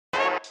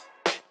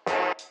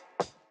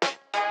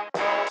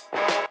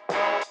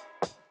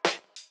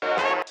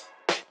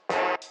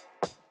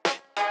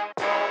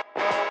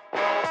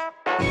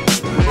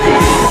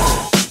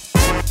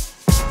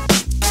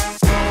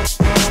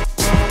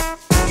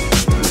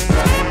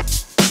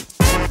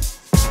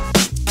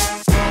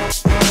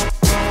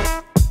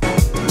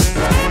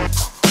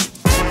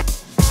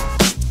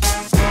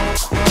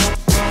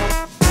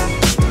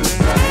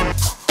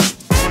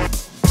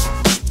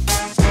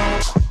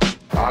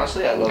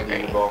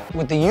U-ball.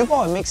 With the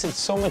U-ball, it makes it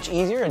so much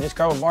easier. I just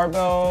grab a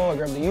barbell, I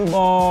grab the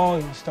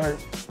U-ball, you start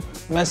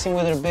messing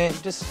with it a bit.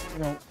 Just,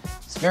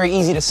 it's very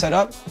easy to set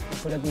up. You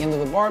put it at the end of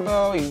the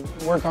barbell, you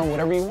work on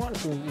whatever you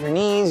want, your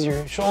knees,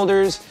 your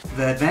shoulders.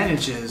 The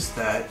advantage is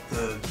that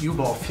the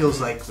U-ball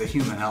feels like the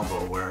human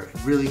elbow, where it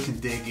really can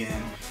dig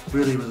in,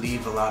 really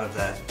relieve a lot of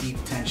that deep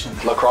tension.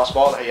 Lacrosse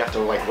ball, you have to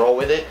like roll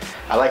with it.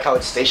 I like how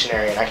it's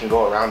stationary and I can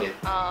go around it.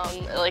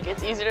 Like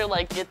it's easier to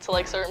like get to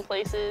like certain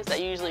places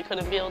that you usually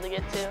couldn't be able to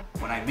get to.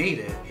 When I made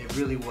it, it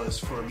really was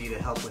for me to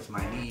help with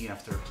my knee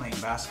after playing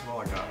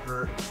basketball. I got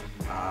hurt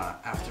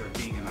after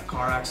being in a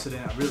car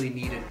accident. I really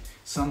needed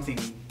something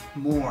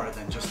more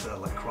than just a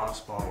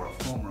lacrosse ball or a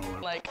foam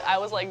roller. Like I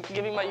was like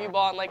giving my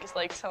U-ball and like it's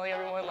like telling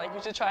everyone like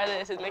you should try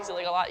this. It makes it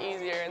like a lot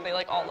easier, and they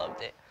like all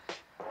loved it.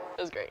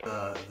 It was great.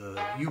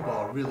 The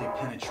U-ball really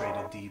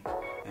penetrated deep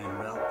and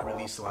helped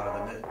release a lot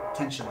of the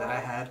tension that I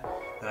had,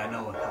 that I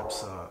know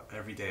helps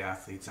everyday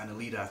athletes and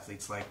elite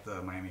athletes like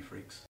the Miami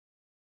Freaks.